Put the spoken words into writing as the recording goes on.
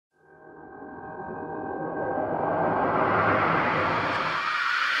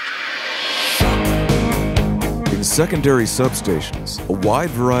secondary substations, a wide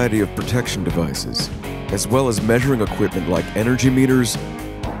variety of protection devices, as well as measuring equipment like energy meters,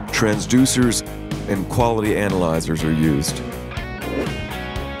 transducers, and quality analyzers are used.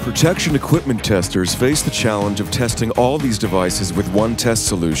 Protection equipment testers face the challenge of testing all these devices with one test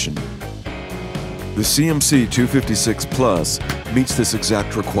solution. The CMC 256 Plus meets this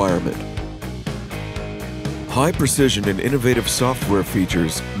exact requirement. High precision and innovative software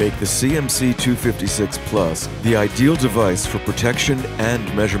features make the CMC 256 Plus the ideal device for protection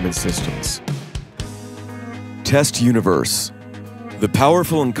and measurement systems. Test Universe. The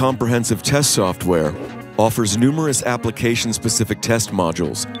powerful and comprehensive test software offers numerous application-specific test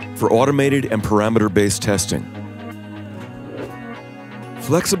modules for automated and parameter-based testing.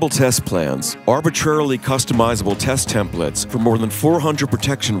 Flexible test plans, arbitrarily customizable test templates for more than 400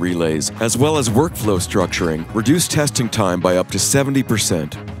 protection relays, as well as workflow structuring, reduce testing time by up to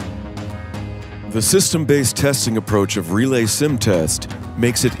 70%. The system-based testing approach of RelaySimTest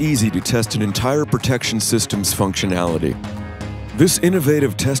makes it easy to test an entire protection system's functionality. This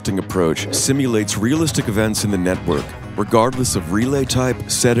innovative testing approach simulates realistic events in the network, regardless of relay type,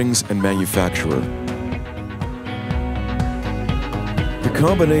 settings, and manufacturer. The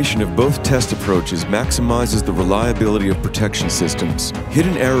combination of both test approaches maximizes the reliability of protection systems.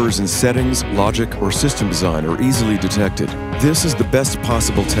 Hidden errors in settings, logic, or system design are easily detected. This is the best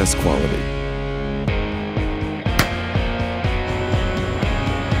possible test quality.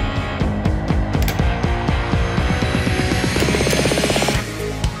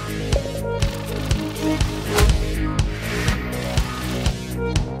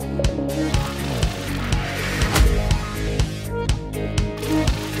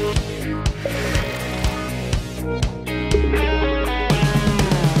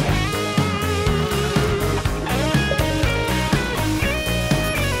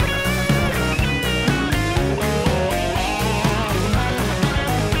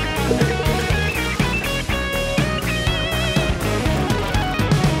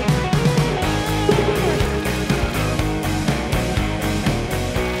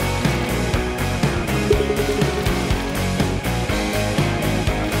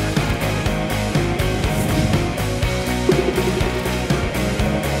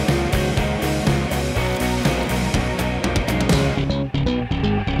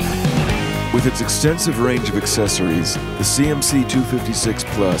 With its extensive range of accessories, the CMC 256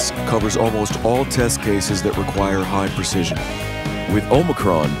 Plus covers almost all test cases that require high precision. With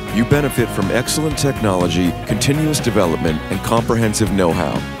Omicron, you benefit from excellent technology, continuous development, and comprehensive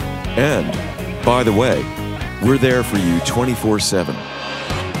know-how. And, by the way, we're there for you 24/7.